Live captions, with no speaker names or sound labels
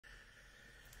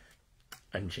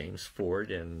I'm James Ford,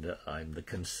 and I'm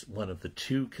one of the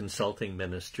two consulting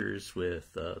ministers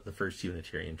with the First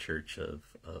Unitarian Church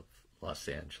of Los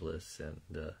Angeles, and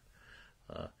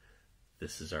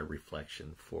this is our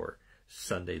reflection for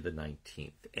Sunday the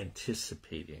 19th,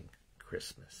 anticipating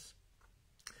Christmas.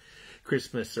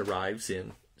 Christmas arrives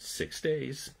in 6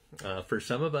 days. For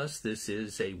some of us, this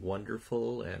is a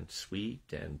wonderful and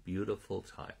sweet and beautiful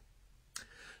time.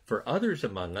 For others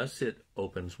among us, it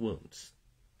opens wounds.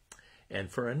 And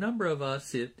for a number of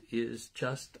us, it is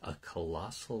just a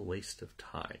colossal waste of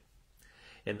time,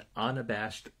 an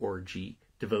unabashed orgy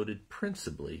devoted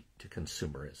principally to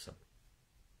consumerism.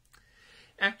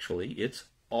 Actually, it's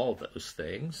all those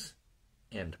things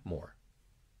and more.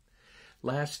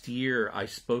 Last year, I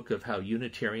spoke of how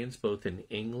Unitarians, both in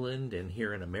England and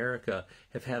here in America,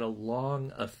 have had a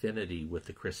long affinity with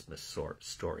the Christmas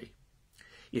story.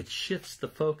 It shifts the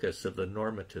focus of the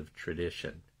normative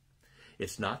tradition.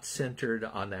 It's not centered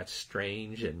on that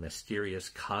strange and mysterious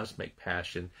cosmic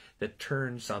passion that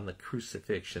turns on the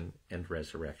crucifixion and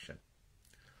resurrection.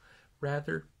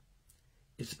 Rather,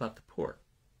 it's about the poor.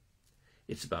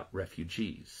 It's about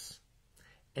refugees.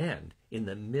 And in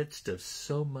the midst of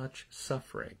so much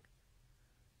suffering,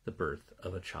 the birth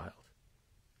of a child.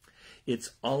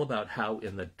 It's all about how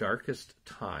in the darkest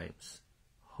times,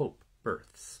 hope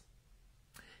births.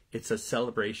 It's a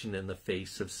celebration in the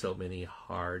face of so many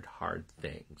hard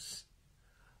things,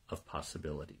 of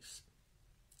possibilities.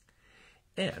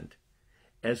 And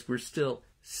as we're still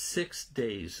 6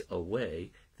 days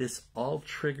away, this all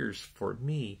triggers for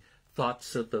me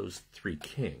thoughts of those three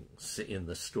kings in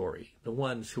the story, the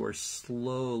ones who are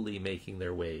slowly making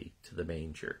their way to the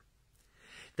manger.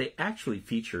 They actually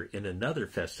feature in another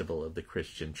festival of the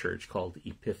Christian church called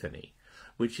Epiphany,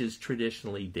 which is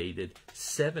traditionally dated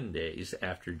 7 days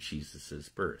after Jesus'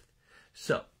 birth.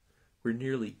 So, we're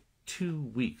nearly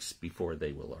 2 weeks before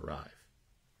they will arrive.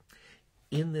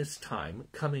 In this time,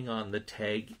 coming on the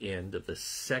tag end of the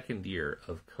second year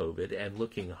of COVID and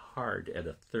looking hard at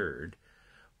a third,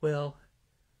 well,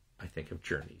 I think of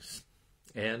journeys.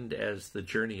 And as the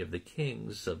journey of the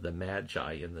kings of the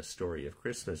Magi in the story of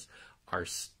Christmas are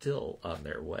still on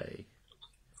their way,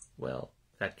 well,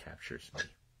 that captures me.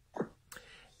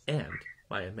 And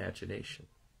my imagination,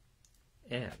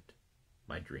 and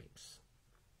my dreams.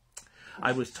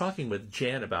 I was talking with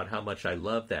Jan about how much I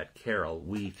love that carol,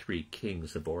 We Three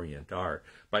Kings of Orient Are,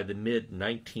 by the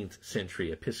mid-19th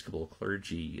century Episcopal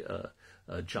clergy,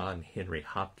 John Henry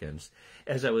Hopkins,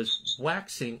 as I was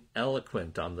waxing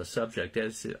eloquent on the subject,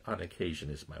 as on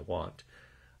occasion is my wont.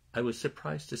 I was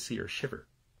surprised to see her shiver.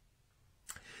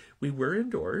 We were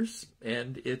indoors,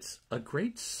 and it's a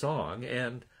great song,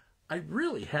 and I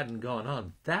really hadn't gone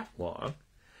on that long.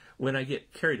 When I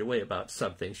get carried away about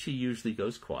something, she usually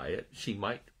goes quiet. She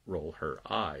might roll her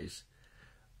eyes,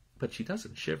 but she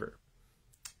doesn't shiver.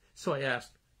 So I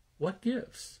asked, what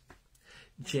gives?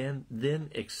 Jan then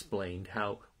explained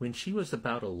how when she was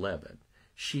about 11,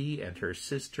 she and her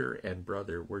sister and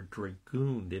brother were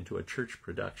dragooned into a church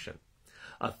production,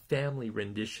 a family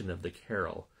rendition of the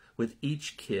carol, with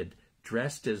each kid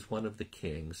dressed as one of the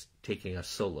kings taking a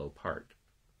solo part.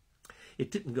 It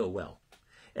didn't go well.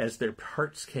 As their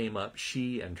parts came up,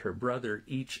 she and her brother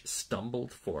each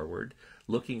stumbled forward,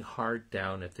 looking hard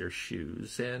down at their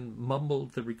shoes, and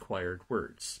mumbled the required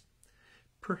words.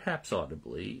 Perhaps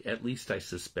audibly, at least I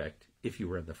suspect, if you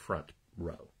were in the front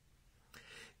row.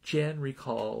 Jan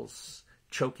recalls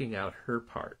choking out her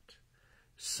part,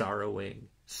 sorrowing,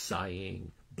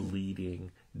 sighing,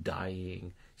 bleeding,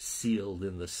 dying, sealed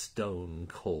in the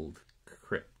stone-cold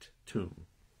crypt tomb.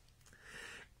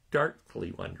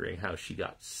 Darkly wondering how she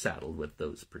got saddled with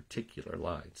those particular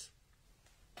lines.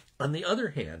 On the other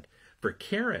hand, for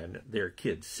Karen, their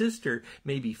kid sister,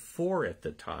 maybe 4 at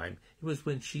the time, it was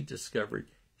when she discovered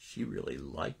she really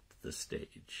liked the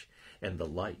stage and the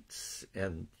lights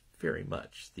and very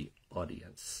much the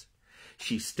audience.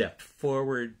 She stepped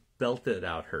forward, belted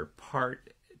out her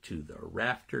part to the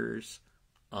rafters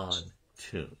on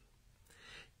tune.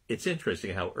 It's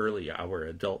interesting how early our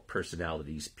adult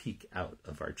personalities peek out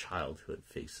of our childhood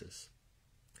faces.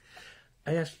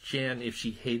 I asked Jan if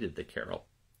she hated the carol.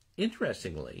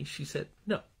 Interestingly, she said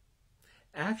no.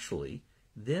 Actually,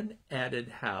 then added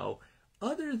how,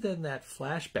 other than that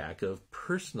flashback of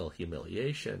personal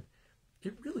humiliation,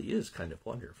 it really is kind of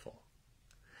wonderful.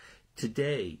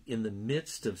 Today, in the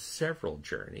midst of several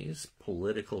journeys,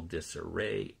 political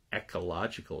disarray,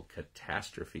 ecological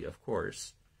catastrophe, of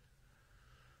course,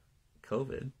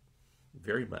 COVID,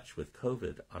 very much with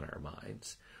COVID on our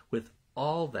minds, with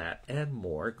all that and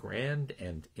more, grand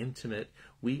and intimate,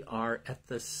 we are at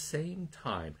the same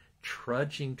time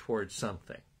trudging towards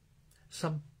something,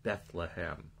 some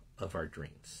Bethlehem of our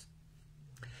dreams.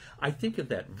 I think of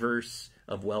that verse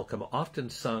of welcome often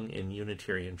sung in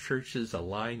Unitarian churches, a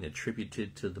line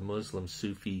attributed to the Muslim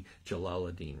Sufi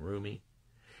Jalaluddin Rumi.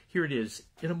 Here it is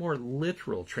in a more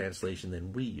literal translation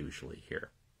than we usually hear.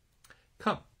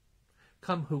 Come,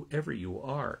 come whoever you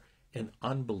are, an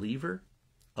unbeliever,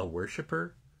 a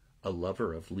worshiper, a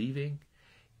lover of leaving.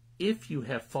 If you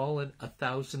have fallen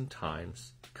 1,000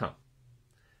 times, come.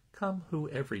 Come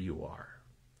whoever you are,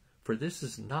 for this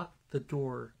is not the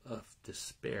door of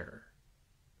despair.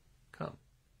 Come,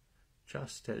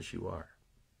 just as you are.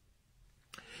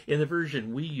 In the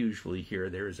version we usually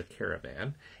hear, there is a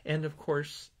caravan, and of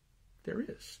course, there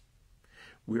is.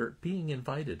 We're being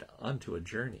invited onto a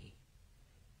journey,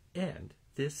 and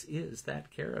this is that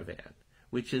caravan,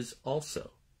 which is also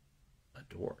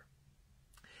a door.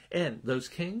 And those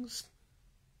kings,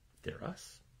 they're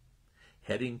us,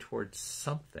 heading towards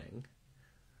something,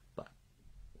 but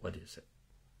what is it?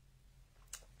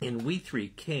 In We Three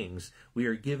Kings, we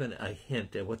are given a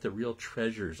hint at what the real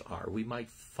treasures are we might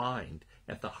find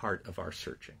at the heart of our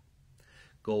searching.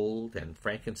 Gold and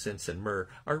frankincense and myrrh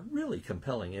are really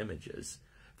compelling images.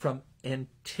 From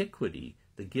antiquity,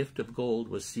 the gift of gold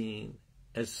was seen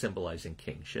as symbolizing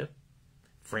kingship.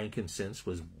 Frankincense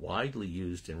was widely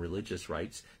used in religious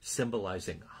rites,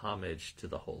 symbolizing homage to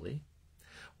the holy,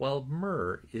 while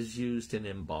myrrh is used in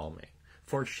embalming,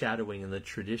 foreshadowing in the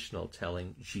traditional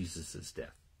telling Jesus'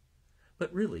 death.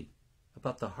 But really,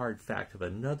 about the hard fact of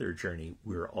another journey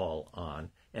we're all on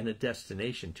and a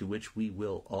destination to which we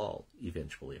will all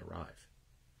eventually arrive.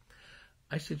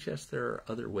 I suggest there are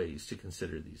other ways to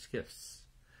consider these gifts,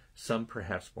 some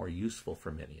perhaps more useful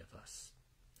for many of us.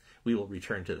 We will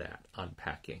return to that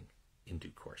unpacking in due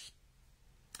course.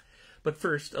 But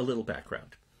first, a little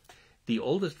background. The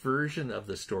oldest version of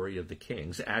the story of the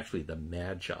kings, actually the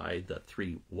Magi, the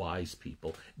three wise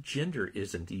people, gender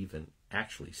isn't even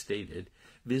actually stated,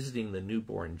 visiting the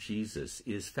newborn Jesus,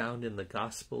 is found in the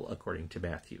Gospel according to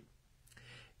Matthew.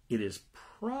 It is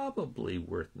probably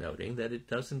worth noting that it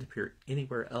doesn't appear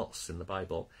anywhere else in the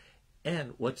Bible,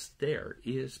 and what's there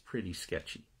is pretty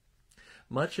sketchy.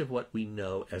 Much of what we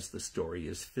know as the story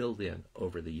is filled in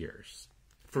over the years.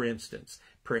 For instance,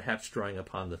 perhaps drawing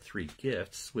upon the three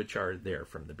gifts, which are there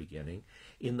from the beginning,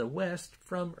 in the West,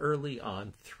 from early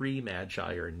on, three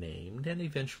magi are named and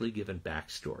eventually given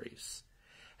backstories.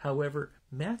 However,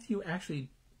 Matthew actually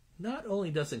not only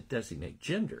doesn't designate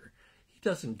gender, he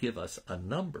doesn't give us a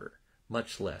number,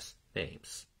 much less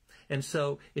names. And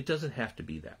so it doesn't have to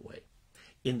be that way.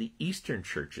 In the Eastern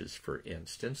churches, for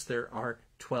instance, there are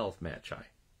 12 magi.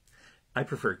 I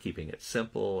prefer keeping it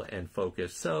simple and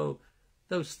focused, so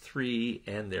those three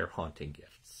and their haunting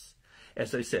gifts.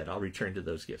 As I said, I'll return to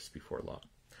those gifts before long.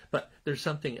 But there's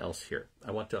something else here.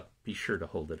 I want to be sure to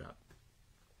hold it up.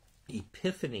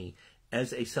 Epiphany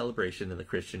as a celebration in the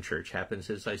Christian church happens,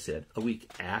 as I said, a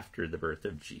week after the birth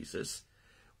of Jesus.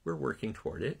 We're working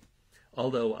toward it,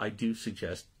 although I do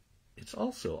suggest it's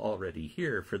also already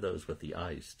here for those with the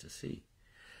eyes to see.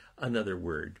 Another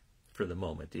word for the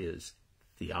moment is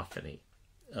theophany.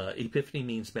 Epiphany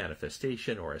means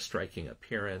manifestation or a striking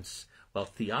appearance, while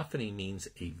theophany means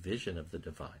a vision of the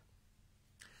divine.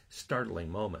 Startling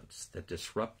moments that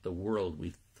disrupt the world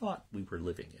we thought we were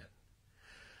living in.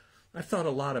 I've thought a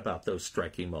lot about those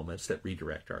striking moments that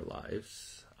redirect our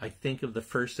lives. I think of the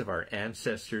first of our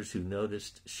ancestors who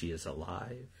noticed she is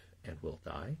alive and will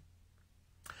die.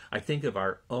 I think of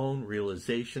our own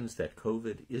realizations that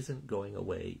COVID isn't going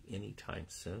away anytime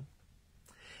soon.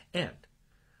 And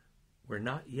we're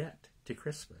not yet to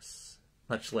Christmas,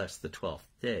 much less the 12th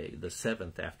day, the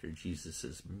 7th after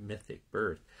Jesus' mythic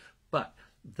birth. But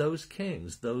those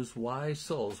kings, those wise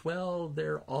souls, well,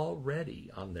 they're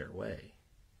already on their way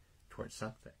toward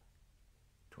something,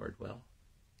 toward, well,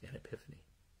 an epiphany.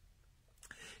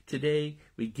 Today,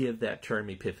 we give that term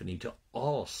epiphany to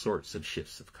all sorts of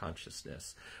shifts of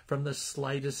consciousness, from the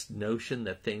slightest notion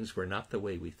that things were not the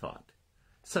way we thought,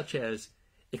 such as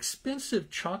expensive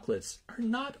chocolates are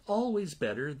not always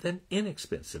better than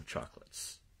inexpensive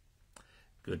chocolates.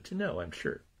 Good to know, I'm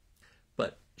sure.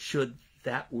 But should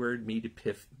that word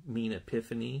mean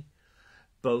epiphany?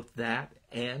 Both that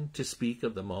and to speak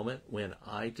of the moment when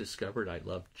I discovered I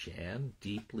loved Jan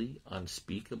deeply,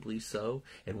 unspeakably so,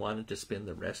 and wanted to spend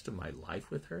the rest of my life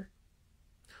with her?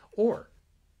 Or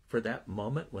for that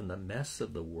moment when the mess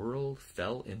of the world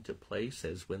fell into place,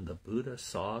 as when the Buddha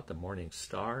saw the morning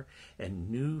star and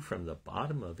knew from the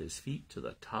bottom of his feet to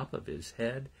the top of his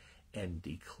head and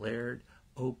declared,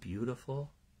 "Oh,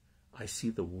 beautiful, I see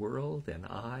the world and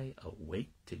I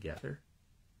awake together"?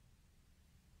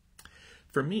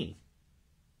 For me,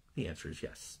 the answer is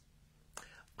yes.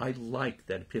 I like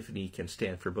that Epiphany can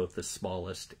stand for both the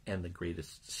smallest and the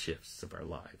greatest shifts of our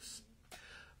lives.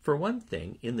 For one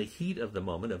thing, in the heat of the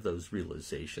moment of those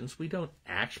realizations, we don't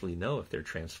actually know if they're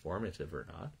transformative or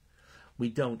not. We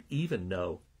don't even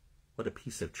know what a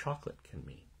piece of chocolate can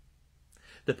mean.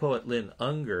 The poet Lynn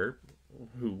Unger,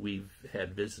 who we've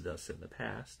had visit us in the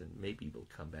past, and maybe will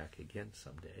come back again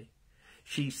someday,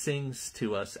 she sings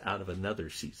to us out of another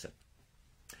season.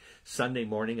 Sunday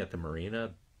morning at the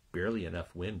marina, barely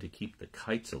enough wind to keep the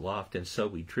kites aloft, and so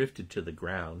we drifted to the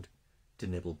ground to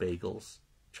nibble bagels,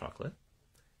 chocolate,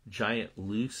 giant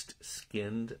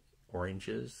loose-skinned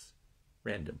oranges,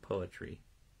 random poetry,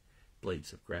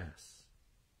 blades of grass,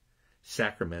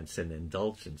 sacraments and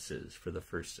indulgences for the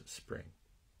first of spring.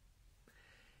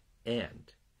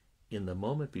 And in the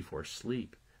moment before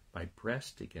sleep, my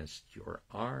breast against your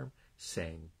arm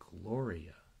sang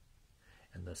Gloria,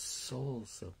 and the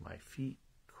soles of my feet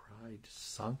cried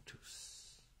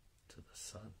Sanctus to the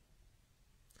sun.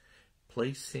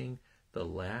 Placing the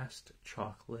last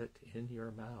chocolate in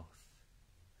your mouth,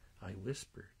 I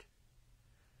whispered,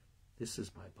 "This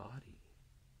is my body.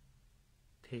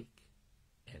 Take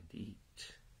and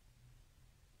eat."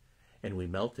 And we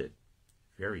melted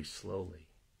very slowly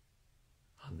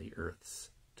on the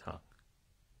earth's tongue.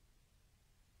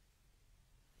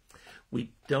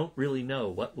 We don't really know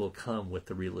what will come with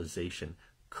the realization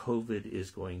COVID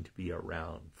is going to be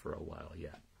around for a while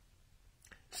yet.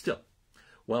 Still,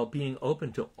 while being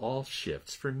open to all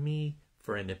shifts, for me,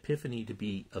 for an epiphany to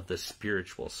be of the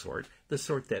spiritual sort, the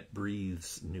sort that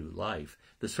breathes new life,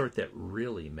 the sort that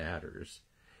really matters,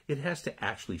 it has to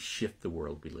actually shift the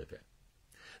world we live in.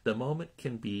 The moment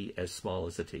can be as small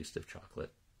as a taste of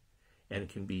chocolate, and it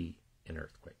can be an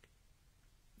earthquake.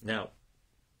 Now,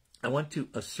 I want to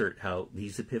assert how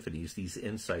these epiphanies, these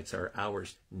insights, are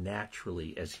ours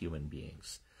naturally as human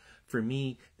beings. For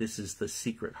me, this is the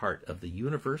secret heart of the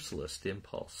universalist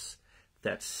impulse,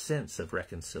 that sense of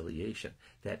reconciliation,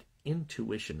 that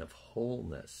intuition of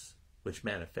wholeness, which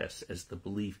manifests as the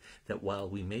belief that while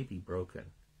we may be broken,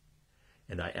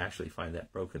 and I actually find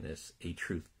that brokenness a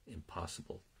truth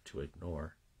impossible to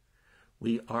ignore,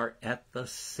 we are at the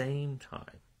same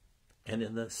time and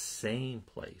in the same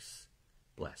place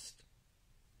blessed.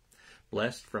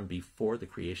 Blessed from before the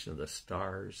creation of the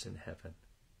stars in heaven.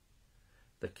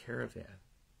 The caravan,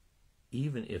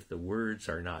 even if the words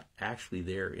are not actually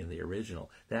there in the original,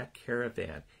 that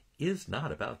caravan is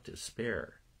not about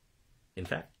despair. In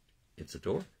fact, it's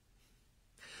adored.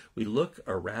 We look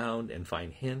around and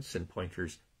find hints and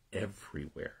pointers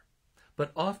everywhere,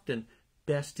 but often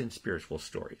best in spiritual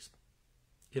stories,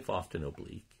 if often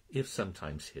oblique, if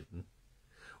sometimes hidden.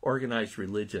 Organized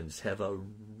religions have a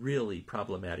really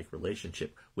problematic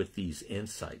relationship with these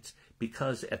insights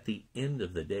because at the end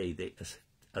of the day, they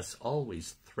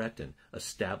always threaten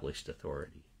established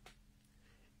authority.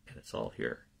 And it's all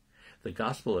here. The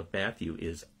Gospel of Matthew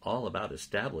is all about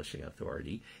establishing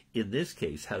authority. In this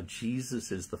case, how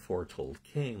Jesus is the foretold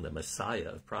king, the Messiah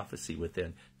of prophecy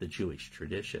within the Jewish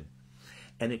tradition.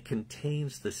 And it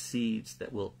contains the seeds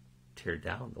that will tear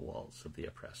down the walls of the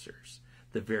oppressors,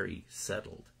 the very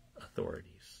settled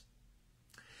authorities.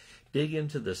 Dig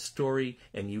into the story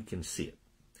and you can see it.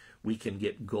 We can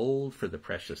get gold for the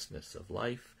preciousness of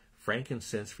life,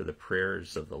 frankincense for the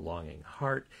prayers of the longing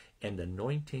heart, and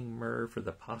anointing myrrh for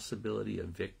the possibility of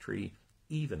victory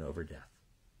even over death.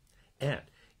 And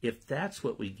if that's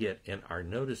what we get in our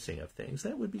noticing of things,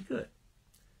 that would be good.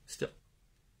 Still,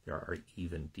 there are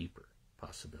even deeper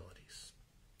possibilities.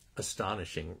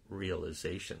 Astonishing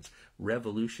realizations,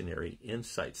 revolutionary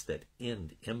insights that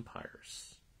end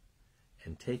empires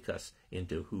and take us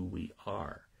into who we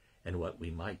are and what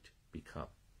we might become,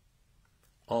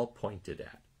 all pointed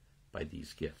at by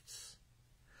these gifts.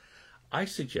 I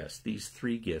suggest these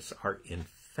three gifts are in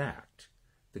fact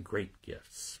the great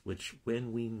gifts, which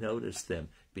when we notice them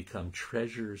become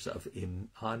treasures of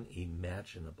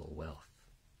unimaginable wealth,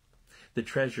 the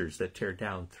treasures that tear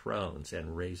down thrones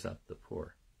and raise up the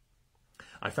poor.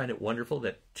 I find it wonderful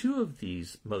that two of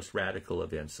these most radical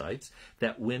of insights,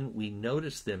 that when we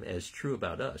notice them as true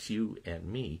about us, you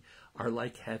and me, are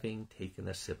like having taken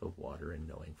a sip of water and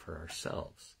knowing for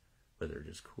ourselves whether it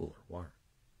is cool or warm.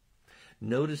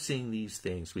 Noticing these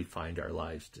things, we find our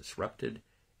lives disrupted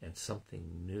and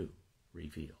something new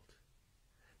revealed.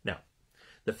 Now,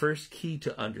 the first key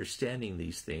to understanding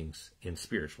these things in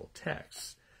spiritual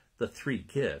texts, the three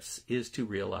gifts, is to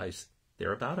realize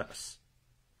they're about us,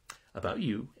 about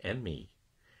you and me,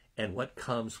 and what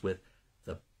comes with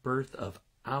the birth of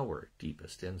our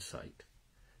deepest insight.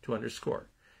 To underscore,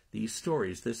 These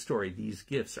stories, this story, these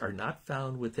gifts are not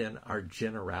found within our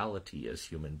generality as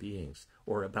human beings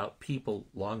or about people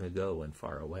long ago and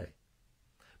far away,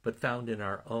 but found in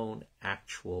our own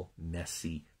actual,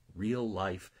 messy,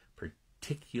 real-life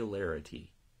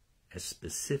particularity as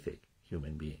specific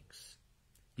human beings.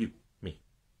 You, me,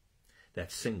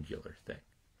 that singular thing,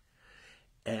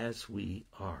 as we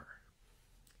are.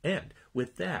 And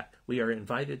with that, we are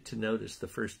invited to notice the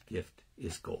first gift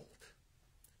is gold.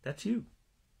 That's you.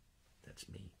 That's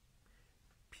me.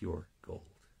 Pure gold.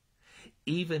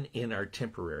 Even in our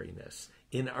temporariness,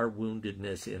 in our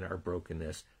woundedness, in our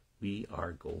brokenness, we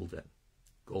are golden.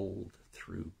 Gold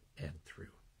through and through.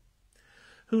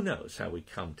 Who knows how we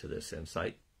come to this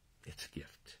insight? It's a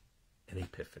gift, an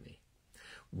epiphany.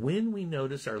 When we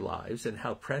notice our lives and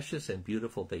how precious and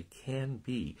beautiful they can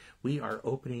be, we are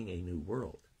opening a new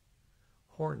world.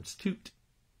 Horns toot,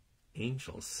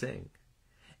 angels sing,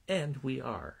 and we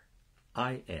are.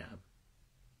 I am.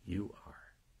 You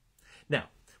are. Now,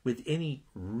 with any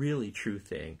really true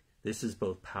thing, this is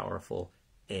both powerful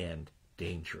and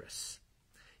dangerous.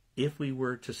 If we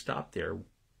were to stop there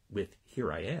with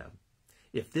here I am,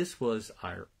 if this was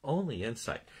our only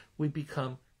insight, we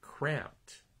become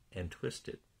cramped and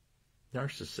twisted.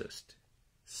 Narcissist,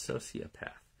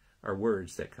 sociopath are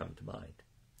words that come to mind.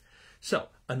 So,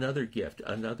 another gift,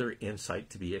 another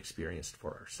insight to be experienced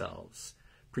for ourselves,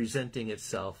 presenting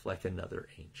itself like another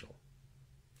angel,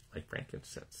 like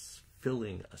frankincense,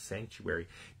 filling a sanctuary,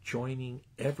 joining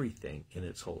everything in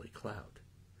its holy cloud.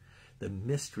 The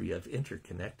mystery of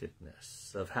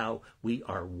interconnectedness, of how we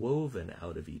are woven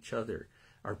out of each other,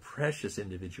 our precious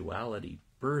individuality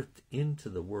birthed into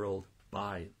the world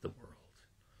by the world.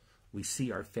 We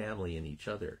see our family in each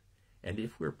other, and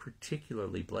if we're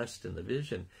particularly blessed in the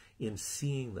vision, in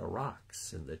seeing the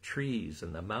rocks and the trees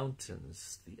and the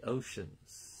mountains, the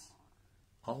oceans,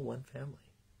 all one family.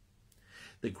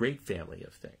 The great family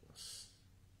of things.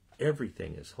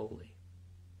 Everything is holy.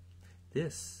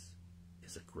 This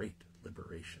is a great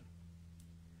liberation.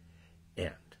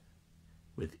 And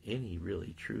with any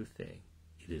really true thing,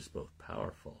 it is both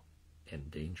powerful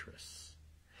and dangerous.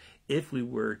 If we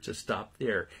were to stop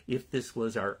there, if this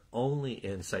was our only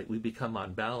insight, we become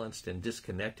unbalanced and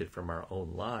disconnected from our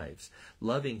own lives,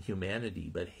 loving humanity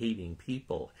but hating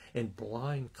people, and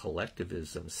blind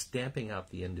collectivism stamping out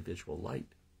the individual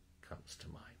light comes to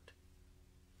mind.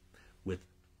 With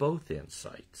both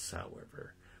insights,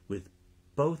 however, with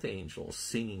both angels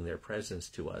singing their presence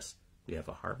to us, we have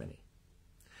a harmony.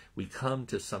 We come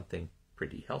to something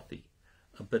pretty healthy,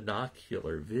 a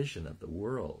binocular vision of the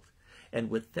world, and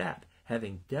with that,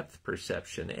 having depth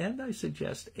perception, and I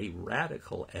suggest a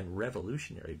radical and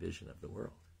revolutionary vision of the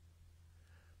world.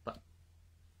 But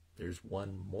there's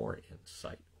one more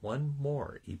insight, one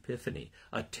more epiphany,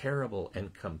 a terrible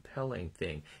and compelling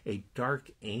thing, a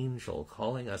dark angel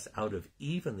calling us out of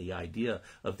even the idea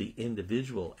of the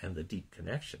individual and the deep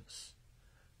connections.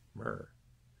 Myrrh,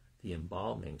 the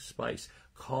embalming spice,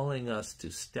 calling us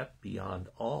to step beyond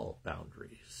all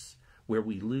boundaries, where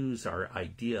we lose our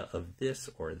idea of this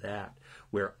or that,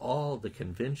 where all the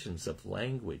conventions of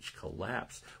language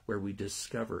collapse, where we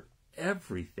discover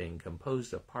everything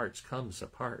composed of parts comes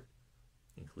apart,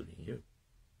 including you,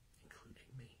 including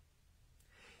me.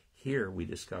 Here we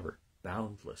discover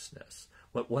boundlessness,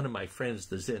 what one of my friends,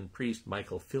 the Zen priest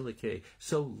Michael Philike,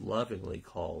 so lovingly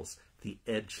calls the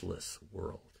edgeless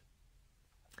world.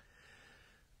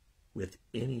 With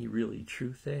any really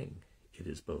true thing, it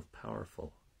is both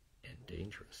powerful and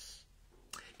dangerous.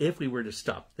 If we were to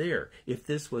stop there, if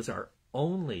this was our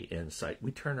only insight,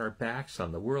 we turn our backs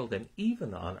on the world and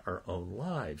even on our own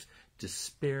lives.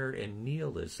 Despair and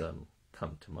nihilism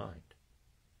come to mind.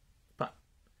 But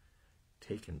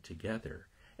taken together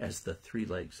as the three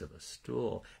legs of a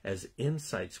stool, as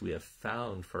insights we have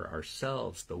found for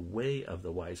ourselves, the way of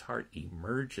the wise heart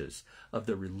emerges, of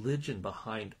the religion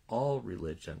behind all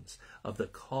religions, of the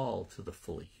call to the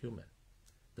fully human,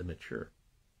 the mature,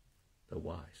 the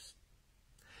wise.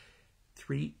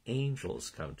 Three angels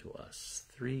come to us.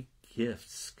 Three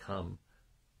gifts come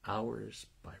ours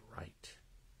by right.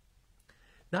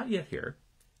 Not yet here,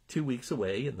 2 weeks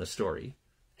away in the story,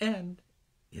 and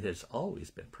it has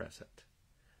always been present,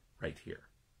 right here,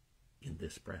 in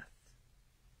this breath.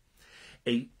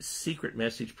 A secret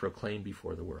message proclaimed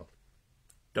before the world.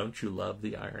 Don't you love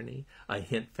the irony? A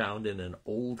hint found in an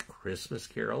old Christmas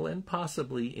carol and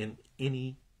possibly in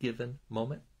any given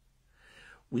moment.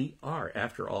 We are,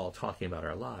 after all, talking about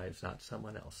our lives, not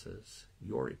someone else's.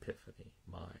 Your epiphany,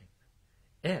 mine.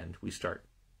 And we start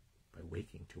by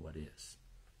waking to what is.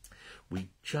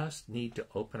 We just need to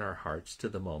open our hearts to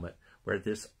the moment where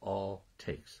this all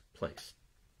takes place.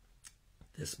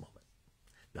 this moment,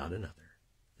 not another,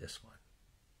 this one.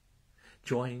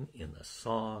 Join in the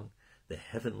song, the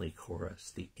heavenly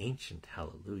chorus, the ancient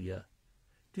hallelujah.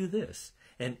 Do this,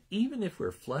 and even if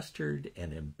we're flustered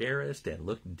and embarrassed and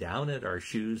look down at our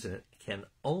shoes and can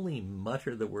only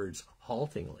mutter the words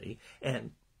haltingly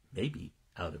and maybe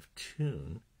out of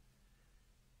tune,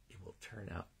 it will turn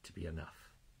out to be enough.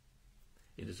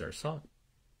 It is our song.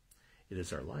 It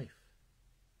is our life,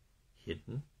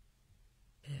 hidden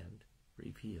and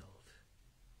revealed.